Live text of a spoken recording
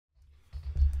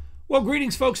Well,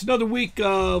 greetings, folks. Another week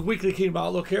of Weekly Kingdom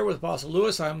Outlook here with Apostle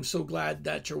Lewis. I'm so glad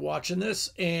that you're watching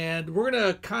this. And we're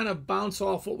going to kind of bounce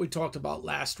off what we talked about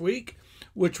last week,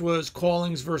 which was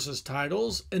callings versus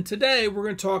titles. And today we're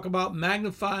going to talk about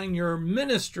magnifying your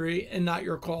ministry and not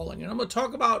your calling. And I'm going to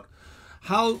talk about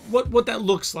what that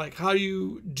looks like, how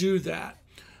you do that.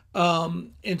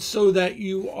 And so that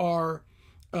you are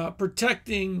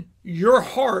protecting your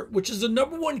heart, which is the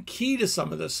number one key to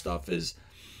some of this stuff, is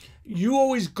you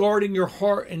always guarding your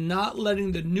heart and not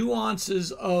letting the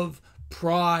nuances of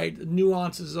pride, the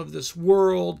nuances of this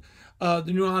world,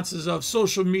 the nuances of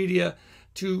social media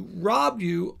to rob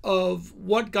you of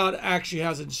what God actually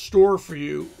has in store for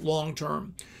you long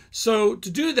term. So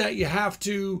to do that, you have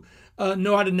to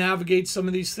know how to navigate some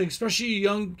of these things, especially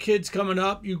young kids coming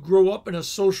up. You grow up in a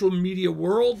social media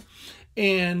world,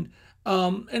 and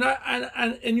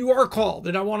you are called,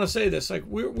 and I want to say this, like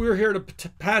we're here to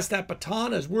pass that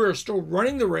baton as we're still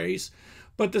running the race,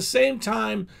 but at the same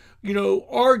time, you know,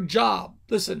 our job,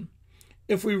 listen,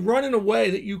 if we run in a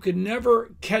way that you can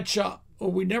never catch up,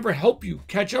 or we never help you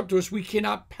catch up to us, we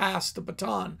cannot pass the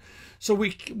baton. So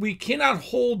we cannot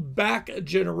hold back a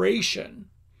generation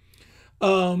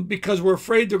because we're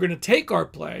afraid they're going to take our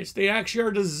place. They actually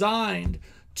are designed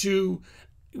to,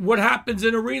 what happens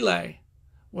in a relay?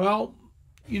 Well,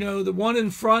 you know, the one in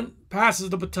front passes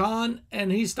the baton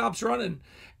and he stops running,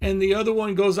 and the other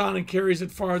one goes on and carries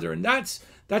it farther. And that's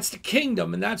the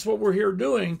kingdom, and that's what we're here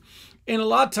doing. And a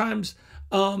lot of times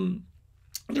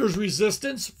there's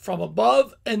resistance from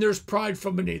above and there's pride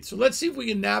from beneath. So let's see if we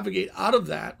can navigate out of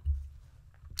that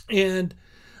and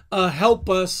help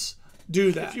us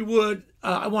do that. If you would,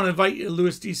 I want to invite you to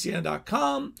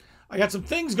DeSiena.com. I got some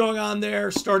things going on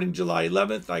there starting July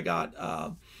 11th. I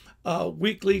got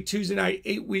weekly Tuesday night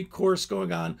 8-week course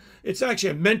going on. It's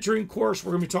actually a mentoring course.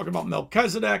 We're going to be talking about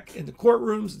Melchizedek in the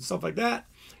courtrooms and stuff like that.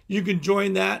 You can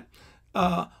join that.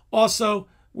 Also,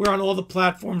 we're on all the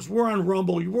platforms. We're on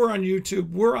Rumble. We're on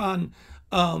YouTube. We're on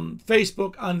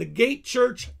Facebook, on the Gate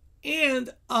Church,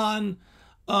 and on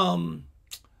DeSiena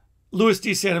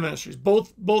Ministries.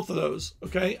 Both of those,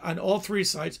 okay, on all three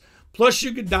sites. Plus,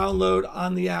 you can download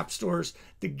on the app stores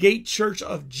the Gate Church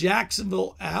of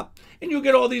Jacksonville app, and you'll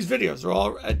get all these videos. They're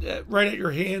all right at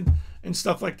your hand and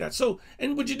stuff like that. So,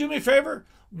 and would you do me a favor?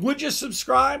 Would you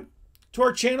subscribe to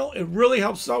our channel? It really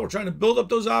helps us out. We're trying to build up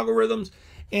those algorithms.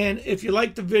 And if you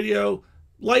like the video,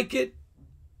 like it,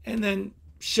 and then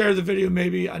share the video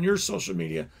maybe on your social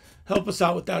media. Help us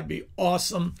out with that. Would be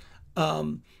awesome.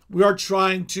 We are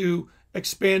trying to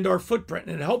expand our footprint,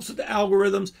 and it helps with the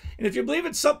algorithms. And if you believe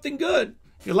it's something good,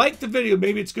 if you like the video,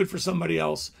 maybe it's good for somebody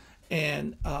else,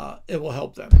 and it will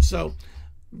help them. So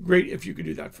great if you could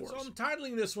do that for us. So I'm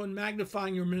titling this one,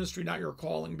 Magnifying Your Ministry, Not Your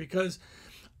Calling, because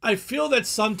I feel that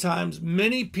sometimes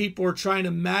many people are trying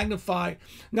to magnify.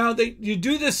 Now, you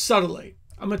do this subtly.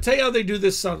 I'm going to tell you how they do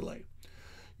this subtly.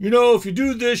 You know, if you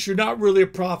do this, you're not really a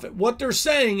prophet. What they're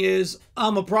saying is,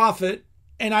 I'm a prophet,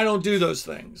 and I don't do those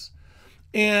things.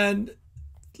 And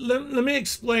let me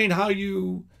explain how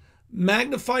you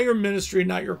magnify your ministry,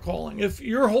 not your calling. If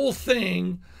your whole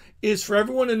thing is for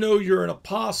everyone to know you're an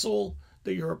apostle,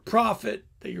 that you're a prophet,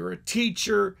 that you're a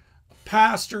teacher, a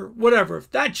pastor, whatever,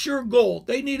 if that's your goal,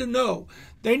 they need to know.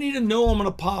 They need to know I'm an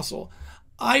apostle.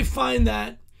 I find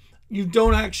that you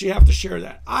don't actually have to share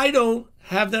that. I don't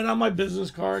have that on my business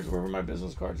cards, wherever my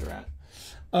business cards are at.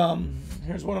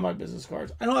 Here's one of my business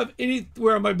cards. I don't have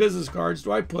anywhere on my business cards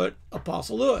do I put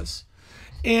Apostle Lewis.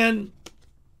 And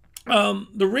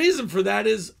the reason for that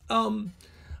is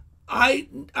I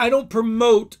don't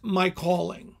promote my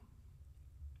calling.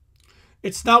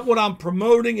 It's not what I'm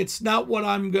promoting. It's not what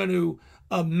I'm going to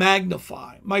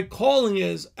magnify. My calling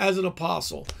is as an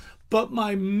apostle, but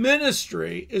my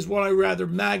ministry is what I rather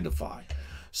magnify.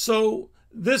 So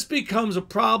this becomes a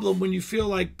problem when you feel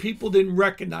like people didn't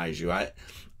recognize you.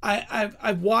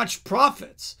 I've watched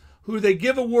prophets who they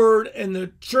give a word and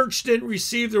the church didn't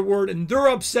receive their word, and they're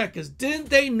upset because didn't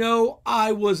they know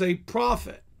I was a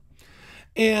prophet?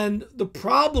 And the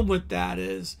problem with that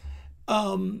is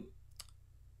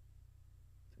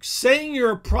saying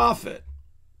you're a prophet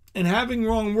and having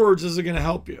wrong words isn't going to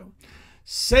help you.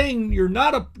 Saying you're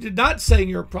not saying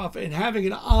you're a prophet and having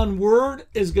an on word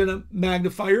is going to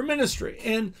magnify your ministry.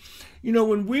 And you know,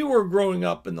 when we were growing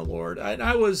up in the Lord,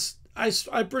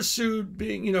 I pursued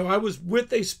being, you know, I was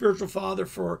with a spiritual father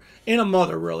and a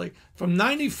mother really from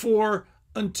 94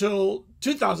 until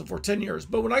 2004, 10 years.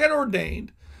 But when I got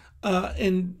ordained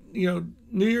in, you know,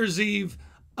 New Year's Eve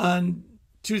on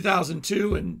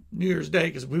 2002 and New Year's Day,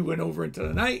 because we went over into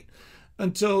the night,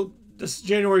 until this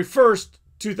January 1st,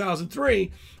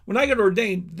 2003, when I got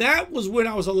ordained, that was when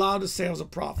I was allowed to say I was a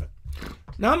prophet.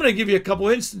 Now I'm going to give you a couple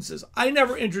instances. I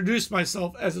never introduced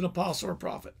myself as an apostle or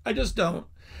prophet. I just don't.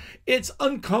 It's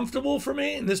uncomfortable for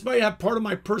me, and this might have part of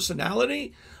my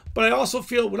personality, but I also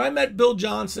feel when I met Bill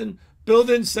Johnson, Bill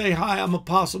didn't say, hi, I'm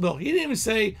Apostle Bill. He didn't even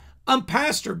say, I'm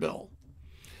Pastor Bill.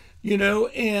 You know,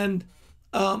 and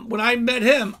when I met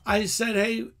him, I said,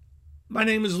 hey, my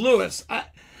name is Lewis.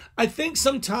 I think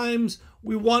sometimes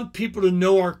we want people to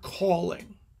know our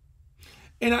calling.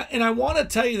 And I want to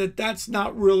tell you that that's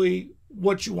not really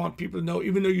what you want people to know,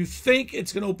 even though you think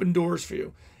it's going to open doors for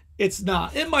you. It's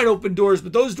not. It might open doors,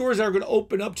 but those doors that are going to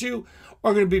open up to you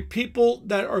are going to be people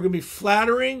that are going to be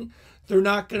flattering. They're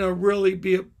not going to really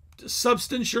be a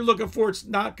substance you're looking for. It's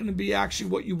not going to be actually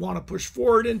what you want to push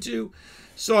forward into.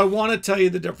 So I want to tell you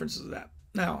the differences of that.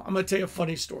 Now, I'm going to tell you a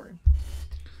funny story.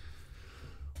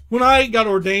 When I got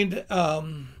ordained,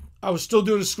 I was still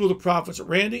doing the School of Prophets at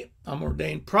Randy. I'm an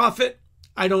ordained prophet.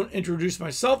 I don't introduce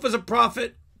myself as a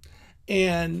prophet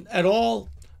and at all,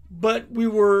 but we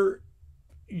were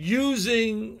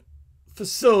using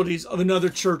facilities of another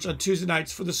church on Tuesday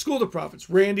nights for the School of Prophets.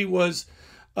 Randy was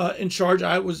in charge.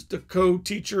 I was the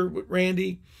co-teacher with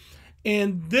Randy.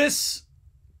 And this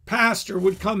pastor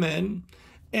would come in,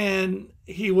 and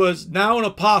he was now an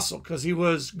apostle because he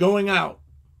was going out.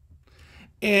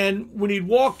 And when he'd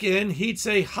walk in, he'd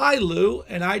say, hi, Lou.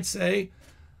 And I'd say,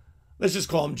 let's just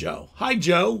call him Joe. Hi,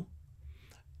 Joe.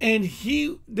 And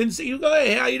he didn't say, you go,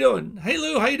 hey, how you doing? Hey,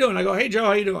 Lou, how you doing? I go, hey, Joe,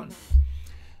 how you doing?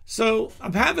 So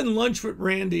I'm having lunch with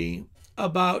Randy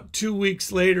about 2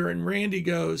 weeks later, and Randy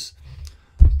goes,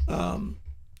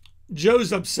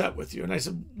 Joe's upset with you. And I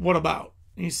said, what about?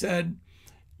 And he said,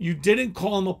 you didn't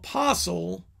call him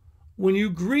apostle when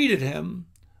you greeted him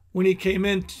when he came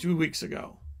in 2 weeks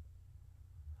ago.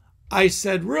 I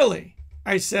said, really?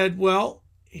 I said, well,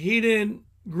 he didn't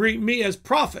greet me as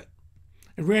prophet.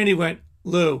 And Randy went,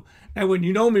 Lou. And when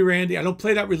you know me, Randy, I don't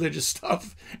play that religious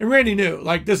stuff. And Randy knew,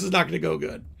 like, this is not going to go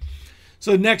good.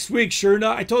 So next week, sure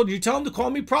enough, I told you, tell him to call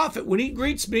me prophet. When he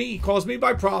greets me, he calls me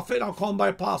by prophet. I'll call him by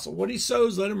apostle. What he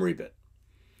sows, let him reap it.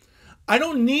 I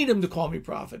don't need him to call me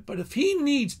prophet. But if he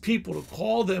needs people to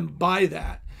call them by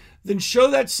that, then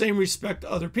show that same respect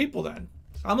to other people then.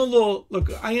 I am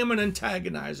an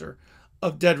antagonizer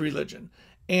of dead religion.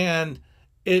 And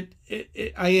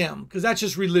I am, because that's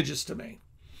just religious to me.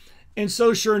 And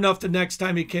so sure enough, the next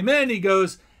time he came in, he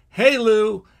goes, hey,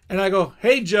 Lou. And I go,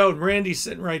 hey, Joe. And Randy's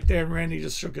sitting right there. And Randy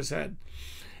just shook his head.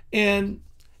 And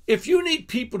if you need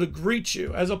people to greet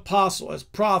you as apostle, as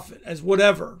prophet, as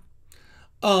whatever,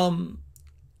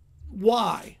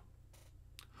 why?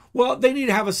 Well, they need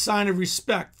to have a sign of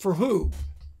respect. For who?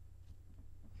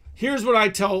 Here's what I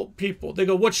tell people. They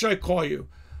go, what should I call you?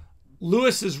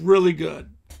 Lewis is really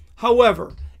good.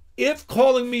 However, if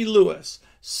calling me Lewis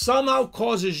somehow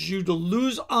causes you to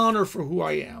lose honor for who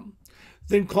I am,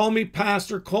 then call me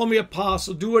pastor, call me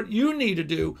apostle, do what you need to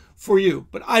do for you,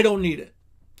 but I don't need it.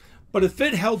 But if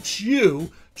it helps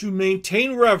you to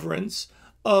maintain reverence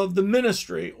of the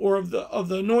ministry or of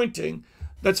the anointing,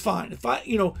 that's fine. If I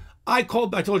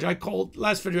told you, I called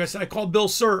last video, I said I called Bill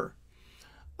Sir.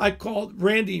 I called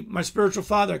Randy, my spiritual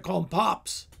father, I called him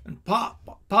Pops and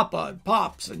Papa and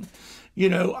Pops. And,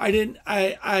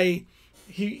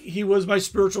 he was my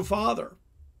spiritual father.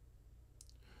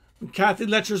 And Kathy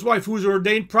Letcher's wife, who was an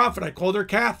ordained prophet, I called her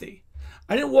Kathy.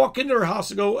 I didn't walk into her house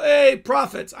and go, hey,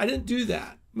 prophets. I didn't do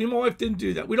that. Me and my wife didn't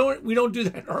do that. We don't do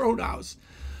that in our own house.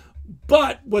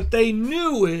 But what they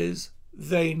knew is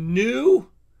they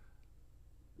knew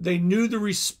the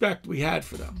respect we had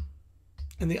for them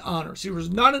and the honor. See, there was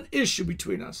not an issue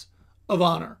between us of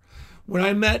honor. When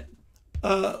I met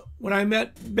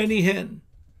Benny Hinn,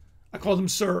 I called him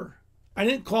Sir. I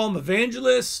didn't call him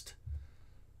evangelist.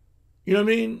 You know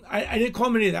what I mean? I didn't call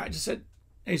him any of that. I just said,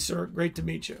 hey, sir, great to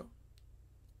meet you.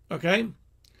 Okay?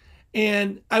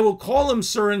 And I will call him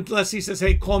sir unless he says,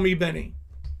 hey, call me Benny.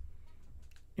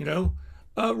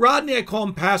 Rodney, I call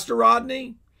him Pastor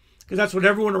Rodney because that's what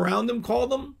everyone around him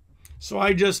called him. So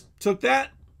I just took that.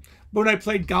 But when I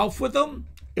played golf with him,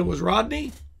 it was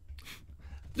Rodney.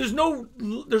 There's no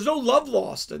love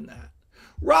lost in that.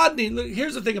 Rodney,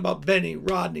 here's the thing about Benny,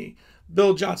 Rodney,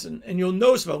 Bill Johnson, and you'll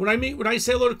notice about it. When I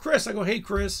say hello to Chris, I go, hey,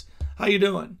 Chris, how you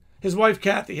doing? His wife,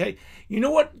 Kathy, hey, you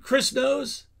know what Chris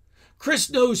knows? Chris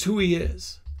knows who he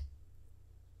is.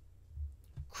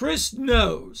 Chris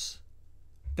knows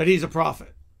that he's a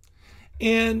prophet.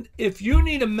 And if you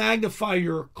need to magnify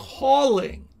your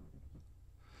calling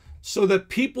so that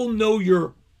people know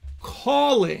your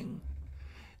calling,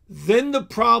 then the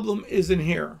problem isn't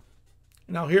here.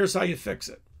 Now, here's how you fix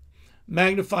it.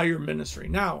 Magnify your ministry.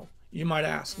 Now, you might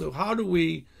ask, Lou, how do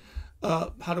we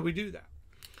do that?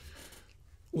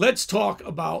 let's talk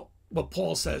about what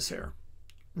Paul says here.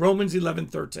 Romans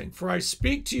 11:13. For I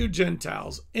speak to you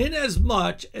Gentiles,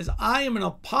 inasmuch as I am an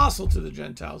apostle to the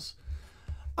Gentiles,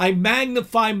 I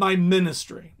magnify my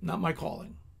ministry, not my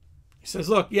calling. He says,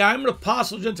 look, yeah, I'm an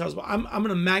apostle to Gentiles, but I'm going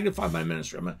to magnify my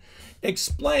ministry. I'm going to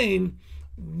explain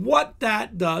what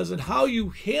that does and how you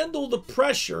handle the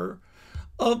pressure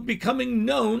of becoming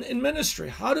known in ministry.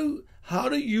 How do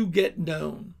you get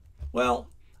known? Well,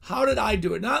 how did I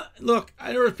do it? Look,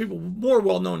 I know there's people more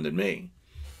well-known than me.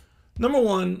 Number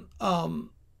one,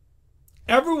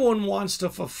 everyone wants to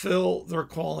fulfill their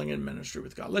calling in ministry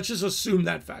with God. Let's just assume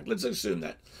that fact. Let's assume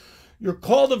that you're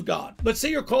called of God. Let's say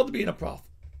you're called to be a prophet,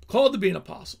 called to be an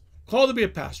apostle, called to be a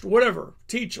pastor, whatever,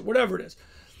 teacher, whatever it is.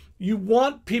 You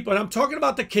want people, and I'm talking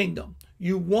about the kingdom,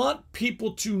 you want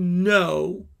people to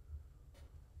know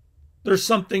there's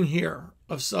something here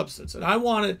of substance. And I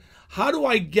want to, how do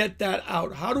I get that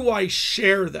out? How do I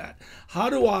share that? How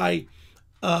do I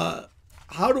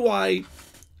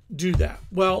do that?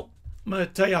 Well, I'm going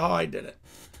to tell you how I did it.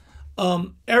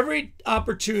 Every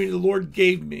opportunity the Lord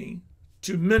gave me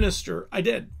to minister, I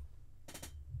did.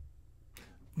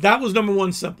 That was number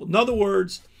one, simple. In other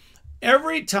words,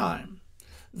 every time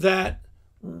that,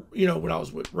 when I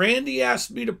was with Randy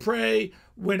asked me to pray,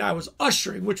 when I was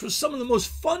ushering, which was some of the most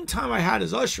fun time I had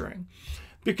as ushering,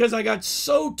 because I got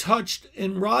so touched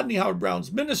in Rodney Howard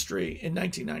Brown's ministry in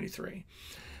 1993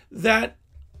 that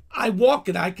I walked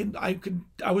and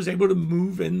I was able to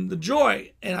move in the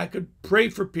joy, and I could pray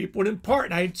for people and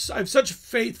impart. And I have such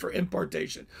faith for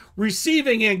impartation,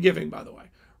 receiving and giving, by the way,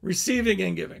 receiving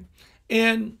and giving.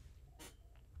 And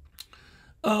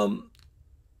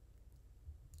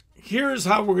here's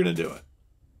how we're going to do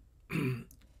it.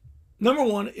 Number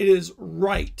one, it is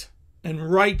right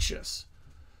and righteous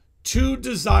to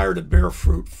desire to bear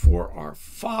fruit for our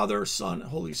Father, Son, and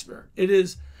Holy Spirit. It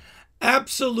is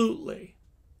absolutely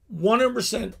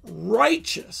 100%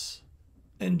 righteous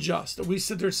and just that we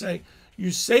sit there and say,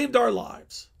 you saved our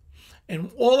lives,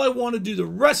 and all I want to do the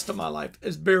rest of my life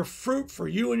is bear fruit for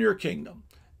you and your kingdom.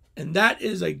 And that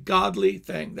is a godly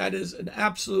thing. That is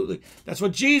that's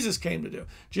what Jesus came to do.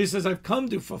 Jesus says, I've come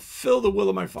to fulfill the will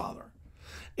of my Father.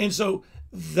 And so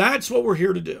that's what we're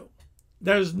here to do.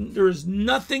 There is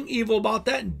nothing evil about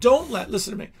that. And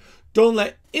listen to me, don't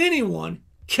let anyone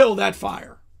kill that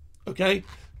fire. Okay?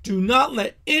 Do not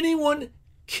let anyone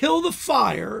kill the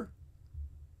fire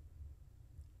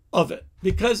of it.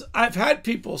 Because I've had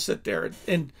people sit there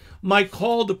and my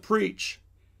call to preach,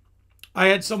 I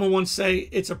had someone once say,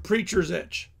 it's a preacher's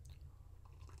itch.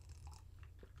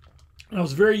 And I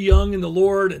was very young in the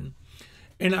Lord, and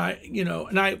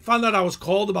I found out I was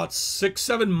called about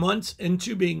 6-7 months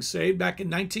into being saved back in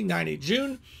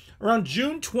 1990. Around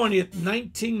June 20th,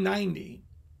 1990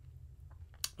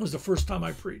 was the first time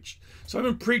I preached. So I've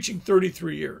been preaching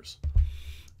 33 years.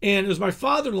 And it was my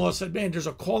father-in-law said, man, there's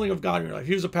a calling of God in your life.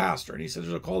 He was a pastor, and he said,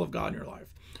 there's a call of God in your life.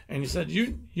 And he said,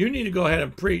 you need to go ahead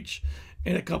and preach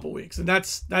in a couple weeks. And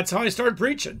that's how I started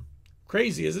preaching.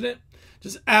 Crazy, isn't it?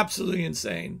 Just absolutely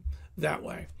insane that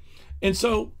way. And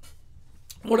so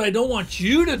what I don't want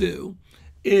you to do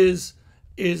is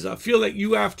feel that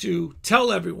you have to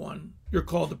tell everyone you're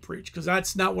called to preach, because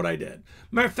that's not what I did.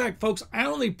 Matter of fact, folks, I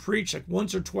only preached like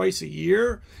once or twice a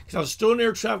year because I was still in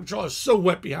air traffic control. I was so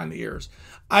wet behind the ears.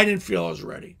 I didn't feel I was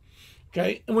ready.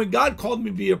 Okay. And when God called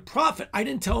me to be a prophet, I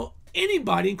didn't tell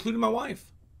anybody, including my wife.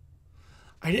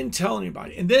 I didn't tell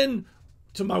anybody. And then,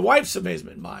 to my wife's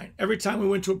amazement and mine, every time we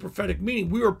went to a prophetic meeting,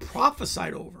 we were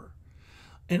prophesied over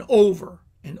and over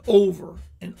and over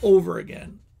and over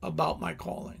again about my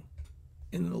calling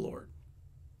in the Lord.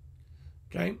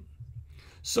 Okay?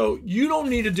 So you don't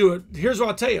need to do it. Here's what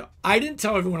I'll tell you. I didn't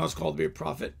tell everyone I was called to be a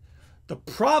prophet. The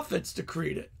prophets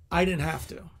decreed it. I didn't have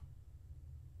to.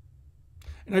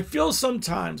 And I feel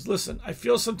sometimes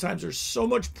there's so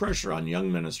much pressure on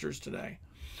young ministers today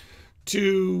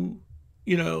to,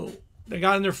 they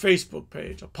got on their Facebook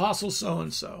page, Apostle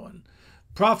so-and-so and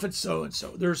Prophet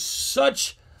so-and-so. There's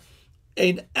such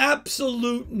an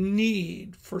absolute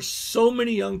need for so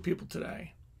many young people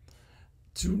today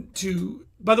to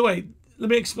by the way, let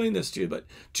me explain this to you, but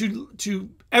to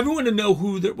everyone to know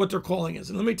what their calling is.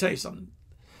 And let me tell you something.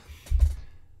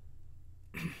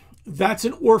 That's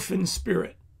an orphan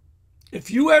spirit. If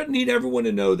you need everyone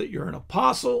to know that you're an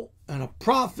apostle and a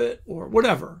prophet or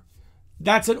whatever,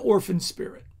 that's an orphan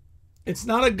spirit. It's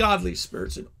not a godly spirit.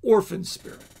 It's an orphan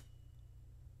spirit.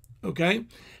 Okay?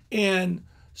 And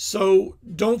so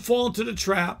don't fall into the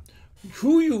trap.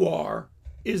 Who you are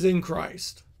is in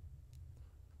Christ.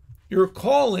 Your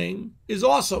calling is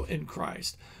also in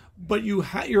Christ. but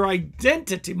your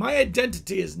identity. My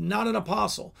identity is not an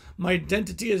apostle. My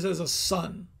identity is as a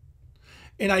son.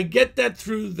 And I get that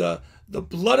through the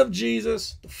blood of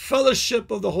Jesus, the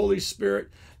fellowship of the Holy Spirit,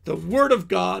 the Word of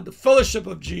God, the fellowship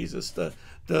of Jesus, the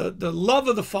love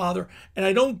of the Father. And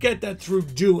I don't get that through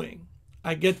doing.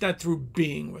 I get that through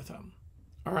being with Him.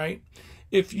 All right?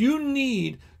 If you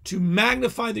need to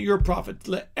magnify that you're a prophet,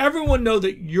 let everyone know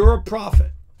that you're a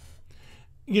prophet.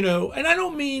 You know, and I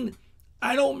don't mean,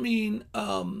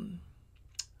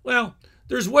 well,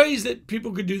 there's ways that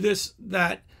people could do this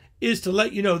that is to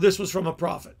let you know this was from a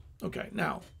prophet. Okay,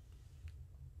 now,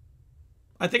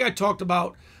 I think I talked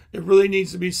about it really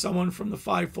needs to be someone from the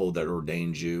fivefold that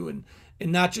ordains you and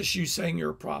not just you saying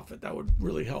you're a prophet. That would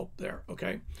really help there,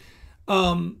 okay?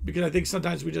 Because I think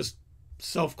sometimes we just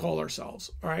self-call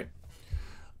ourselves, all right?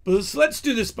 But let's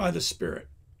do this by the Spirit.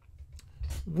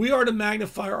 We are to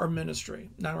magnify our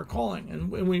ministry, not our calling. And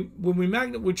when we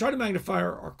try to magnify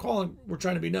our calling, we're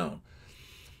trying to be known.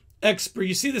 Expert,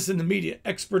 you see this in the media,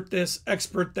 expert this,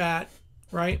 expert that,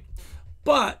 right?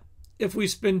 But if we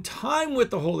spend time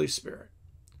with the Holy Spirit,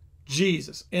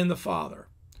 Jesus and the Father,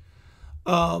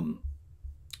 our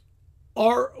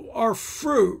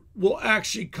fruit will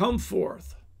actually come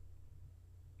forth.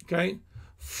 Okay?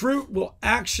 Fruit will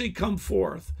actually come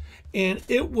forth, and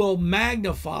it will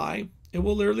magnify, it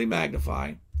will literally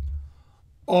magnify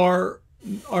our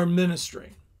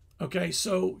ministry. Okay?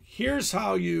 So here's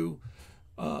how you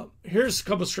here's a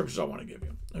couple of scriptures I want to give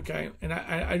you, okay? And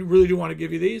I really do want to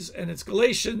give you these, and it's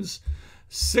Galatians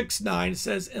 6:9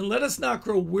 says, "And let us not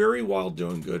grow weary while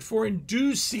doing good, for in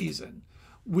due season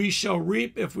we shall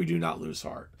reap if we do not lose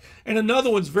heart." And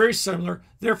another one's very similar,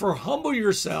 "Therefore humble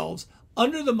yourselves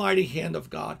under the mighty hand of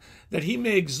God, that He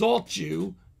may exalt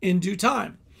you in due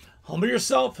time." Humble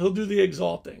yourself, He'll do the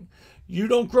exalting. You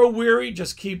don't grow weary,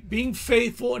 just keep being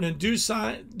faithful, and in due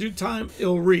time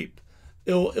it'll reap.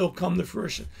 It'll come to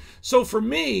fruition. So for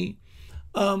me,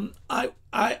 I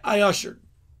ushered,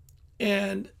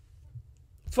 and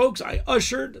folks, I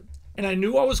ushered, and I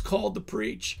knew I was called to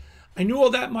preach. I knew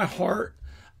all that in my heart,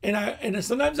 and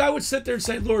sometimes I would sit there and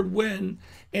say, "Lord, when?"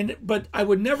 But I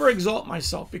would never exalt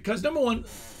myself, because number one,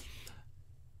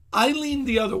 I lean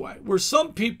the other way, where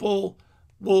some people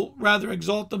will rather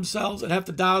exalt themselves and have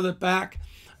to dial it back.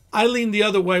 I lean the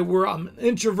other way, where I'm an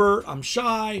introvert, I'm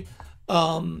shy.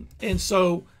 And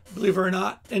so, believe it or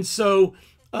not, and so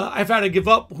I've had to give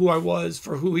up who I was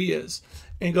for who He is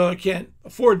and go, I can't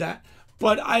afford that.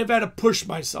 But I've had to push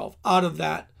myself out of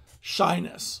that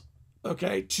shyness,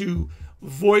 okay, to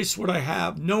voice what I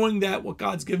have, knowing that what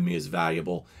God's given me is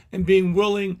valuable and being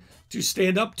willing to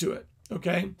stand up to it,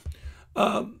 okay?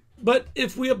 But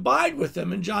if we abide with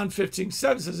Him, in John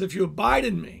 15:7 says, "If you abide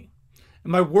in me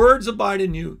and my words abide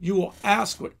in you, you will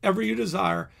ask whatever you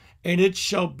desire, and it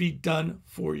shall be done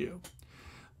for you.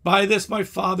 By this my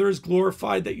Father is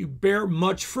glorified, that you bear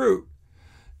much fruit.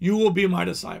 You will be my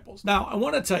disciples." Now, I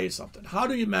want to tell you something. How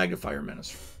do you magnify your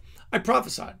ministry? I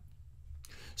prophesied.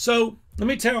 So let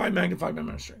me tell you how I magnify my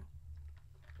ministry.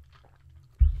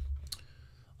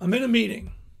 I'm in a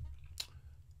meeting.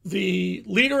 The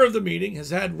leader of the meeting has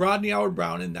had Rodney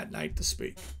Howard-Browne in that night to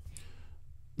speak.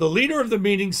 The leader of the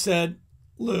meeting said,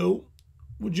 "Lou,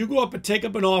 would you go up and take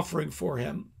up an offering for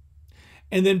him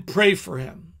and then pray for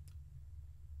him?"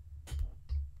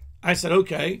 I said,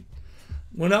 okay.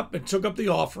 Went up and took up the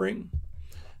offering.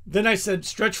 Then I said,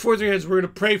 "Stretch forth your hands. We're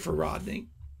going to pray for Rodney."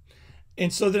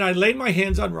 And so then I laid my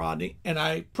hands on Rodney and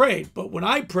I prayed. But when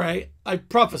I pray, I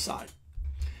prophesied.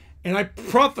 And I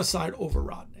prophesied over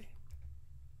Rodney.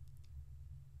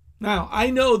 Now, I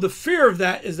know the fear of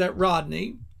that is that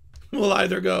Rodney will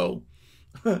either go,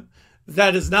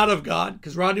 "That is not of God,"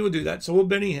 because Rodney will do that. So will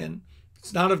Benny Hinn.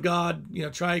 "It's not of God,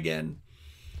 try again."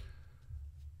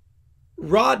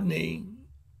 Rodney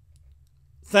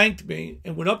thanked me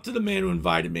and went up to the man who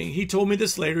invited me. He told me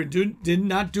this later, did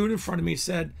not do it in front of me. He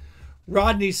said,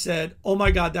 Rodney said, "Oh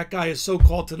my God, that guy is so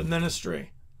called to the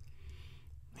ministry.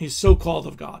 He's so called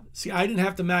of God." See, I didn't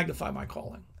have to magnify my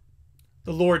calling.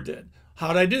 The Lord did.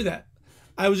 How did I do that?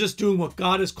 I was just doing what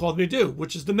God has called me to do,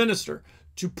 which is to minister,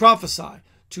 to prophesy,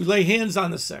 to lay hands on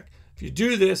the sick. If you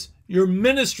do this, your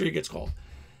ministry gets called.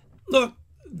 Look,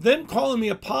 them calling me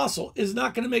apostle is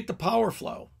not going to make the power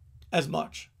flow as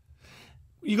much.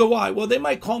 You go, why? Well, they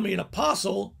might call me an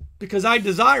apostle because I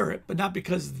desire it, but not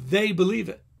because they believe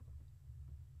it.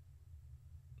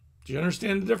 Do you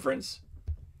understand the difference?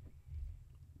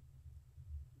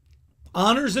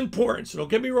 Honor is important, so don't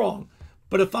get me wrong.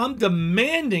 But if I'm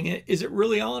demanding it, is it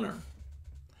really honor?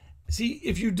 See,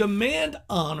 if you demand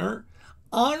honor,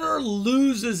 honor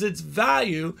loses its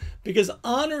value, because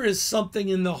honor is something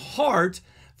in the heart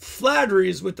Flattery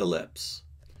is with the lips.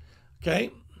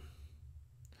 Okay?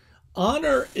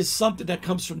 Honor is something that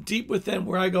comes from deep within,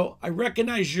 where I go, I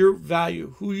recognize your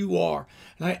value, who you are,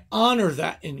 and I honor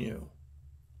that in you.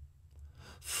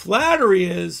 Flattery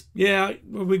is, yeah,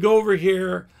 when we go over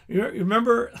here, you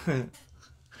remember,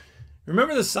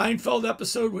 remember the Seinfeld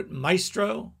episode with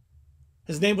Maestro?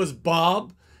 His name was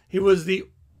Bob. He was the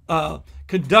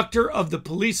conductor of the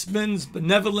policeman's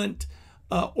benevolent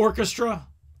orchestra.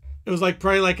 It was like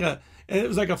probably like a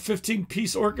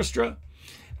 15-piece orchestra,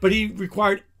 but he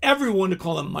required everyone to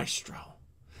call him Maestro.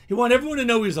 He wanted everyone to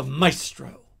know he was a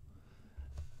maestro.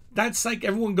 That's like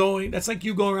everyone going, that's like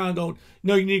you going around going,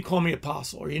 no, you need to call me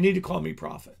apostle, or you need to call me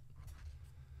prophet.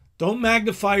 Don't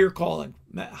magnify your calling.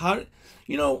 How,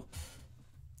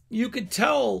 you could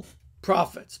tell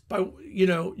prophets,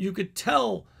 you could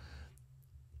tell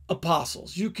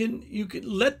apostles. You can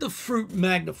let the fruit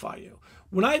magnify you.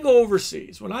 When I go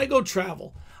overseas, when I go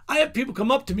travel, I have people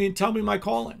come up to me and tell me my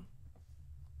calling,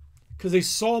 because they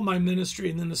saw my ministry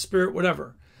and then the Spirit,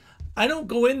 whatever. I don't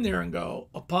go in there and go,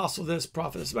 apostle this,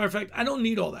 prophet this. As a matter of fact, I don't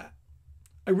need all that.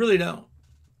 I really don't.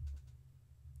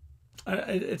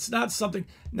 It's not something.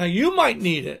 Now, you might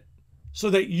need it so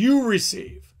that you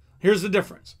receive. Here's the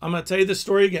difference. I'm going to tell you this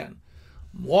story again.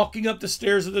 I'm walking up the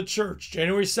stairs of the church,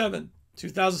 January 7th,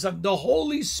 2007. The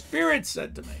Holy Spirit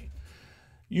said to me,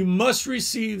 you must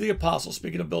receive the apostle,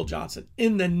 speaking of Bill Johnson,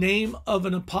 in the name of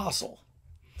an apostle.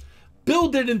 Bill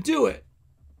didn't do it.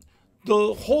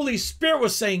 The Holy Spirit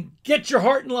was saying, get your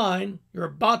heart in line. You're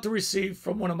about to receive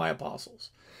from one of my apostles.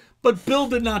 But Bill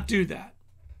did not do that.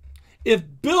 If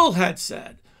Bill had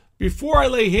said, before I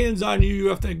lay hands on you, you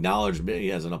have to acknowledge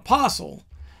me as an apostle,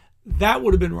 that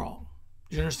would have been wrong.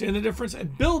 Do you understand the difference?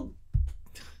 And Bill,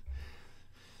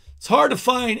 it's hard to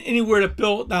find anywhere that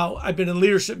Bill, now I've been in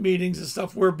leadership meetings and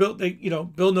stuff where Bill,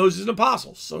 Bill knows he's an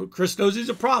apostle. So Chris knows he's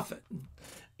a prophet.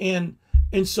 And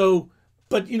so,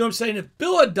 but you know what I'm saying? If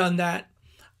Bill had done that,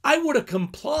 I would have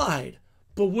complied,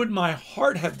 but would my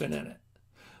heart have been in it?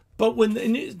 But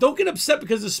don't get upset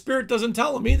because the Spirit doesn't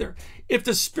tell him either. If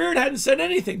the Spirit hadn't said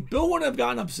anything, Bill wouldn't have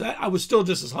gotten upset. I was still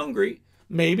just as hungry,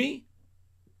 maybe.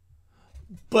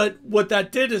 But what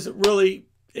that did is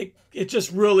it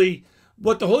just really,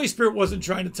 what the Holy Spirit wasn't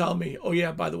trying to tell me, oh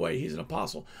yeah, by the way, he's an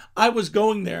apostle. I was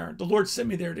going there. The Lord sent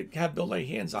me there to have Bill lay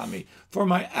hands on me for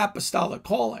my apostolic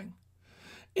calling.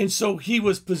 And so he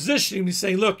was positioning me,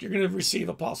 saying, look, you're going to receive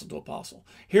apostle to apostle.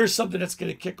 Here's something that's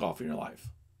going to kick off in your life.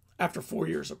 After 4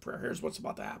 years of prayer, here's what's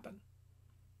about to happen.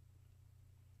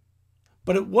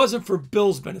 But it wasn't for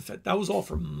Bill's benefit. That was all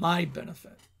for my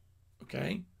benefit.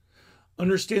 Okay?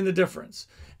 Understand the difference.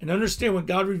 And understand when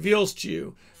God reveals to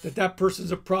you that that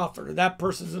person's a prophet, or that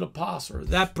person's an apostle, or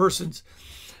that person's,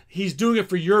 he's doing it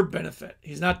for your benefit.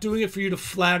 He's not doing it for you to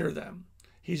flatter them.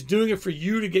 He's doing it for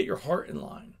you to get your heart in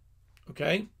line.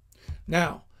 Okay?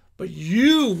 Now, but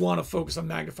you want to focus on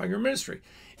magnifying your ministry.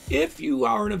 If you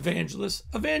are an evangelist,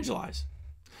 evangelize.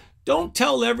 Don't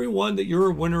tell everyone that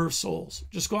you're a winner of souls.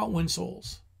 Just go out and win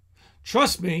souls.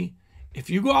 Trust me, if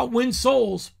you go out and win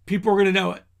souls, people are going to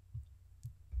know it.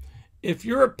 If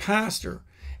you're a pastor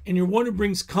and you're one who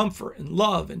brings comfort and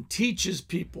love and teaches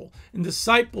people and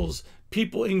disciples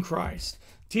people in Christ,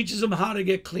 teaches them how to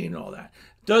get clean and all that,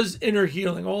 does inner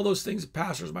healing, all those things that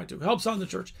pastors might do, helps out in the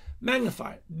church,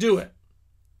 magnify it, do it.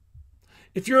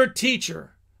 If you're a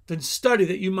teacher, then study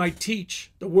that you might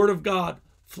teach the word of God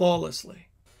flawlessly.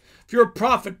 If you're a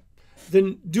prophet,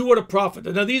 then do what a prophet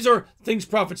does. Now, these are things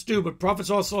prophets do, but prophets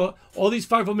also, all these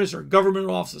fivefold ministries are government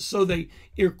offices. So they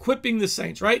are equipping the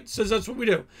saints, right? It says that's what we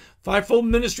do. Fivefold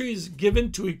ministry is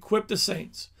given to equip the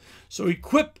saints. So this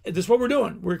is what we're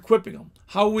doing. We're equipping them.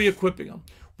 How are we equipping them?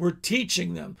 We're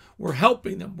teaching them. We're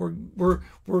helping them.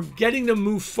 We're getting them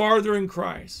move farther in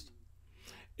Christ.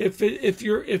 If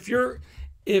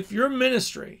your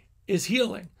ministry is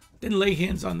healing, then lay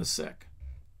hands on the sick.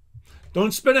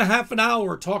 Don't spend a half an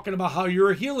hour talking about how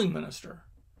you're a healing minister.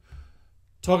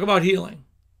 Talk about healing.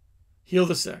 Heal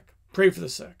the sick. Pray for the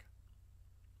sick.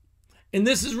 And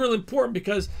this is really important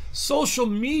because social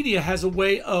media has a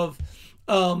way of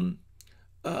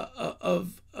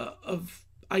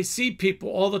I see people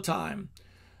all the time.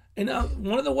 And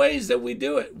one of the ways that we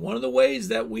do it, one of the ways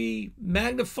that we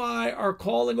magnify our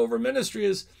calling over ministry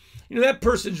is, that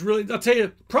person's really, I'll tell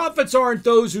you, prophets aren't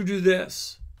those who do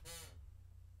this.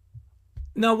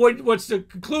 Now, what's the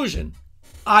conclusion?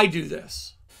 I do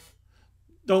this.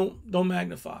 Don't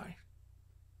magnify.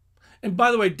 And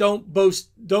by the way, don't boast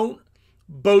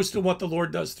in what the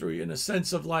Lord does through you in a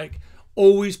sense of like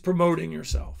always promoting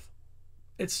yourself.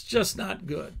 It's just not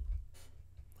good.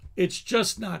 It's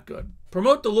just not good.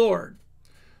 Promote the Lord.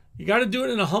 You got to do it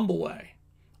in a humble way.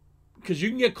 because you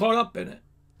can get caught up in it,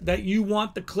 that you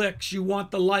want the clicks, you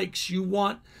want the likes, you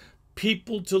want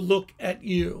people to look at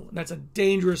you. And that's a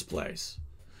dangerous place,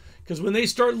 because when they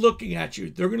start looking at you,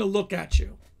 they're going to look at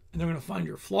you and they're going to find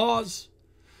your flaws.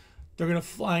 They're going to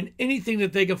find anything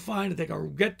that they can find, that they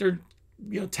can get their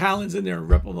talons in there and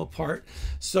rip them apart.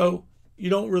 So you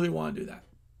don't really want to do that.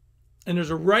 And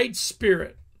there's a right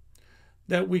spirit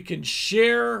that we can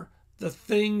share the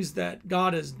things that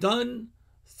God has done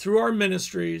through our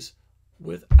ministries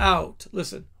without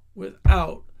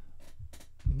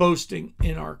boasting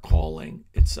in our calling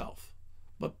itself,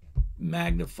 but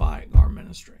magnifying our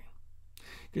ministry.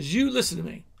 Because you, listen to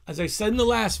me, as I said in the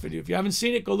last video, if you haven't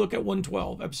seen it, go look at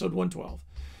episode 112.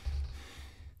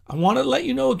 I want to let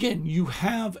you know again, you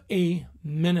have a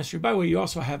ministry. By the way, you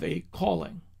also have a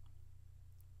calling.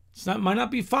 Might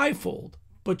not be fivefold,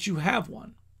 but you have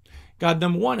one. God,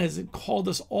 number one, has called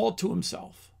us all to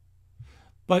himself.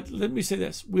 But let me say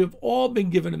this. We have all been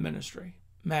given a ministry.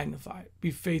 Magnify it.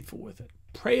 Be faithful with it.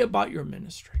 Pray about your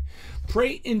ministry.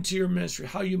 Pray into your ministry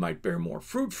how you might bear more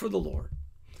fruit for the Lord.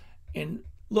 And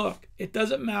look, it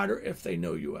doesn't matter if they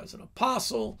know you as an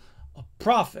apostle, a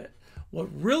prophet. What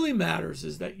really matters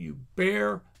is that you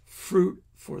bear fruit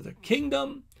for the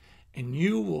kingdom, and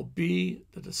you will be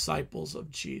the disciples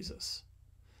of Jesus.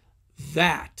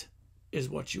 That is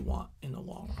what you want in the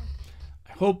long run.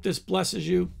 I hope this blesses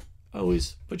you.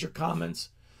 Always put your comments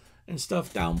and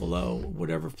stuff down below,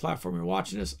 whatever platform you're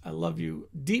watching this. I love you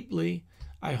deeply.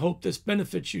 I hope this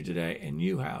benefits you today, and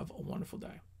you have a wonderful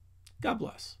day. God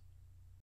bless.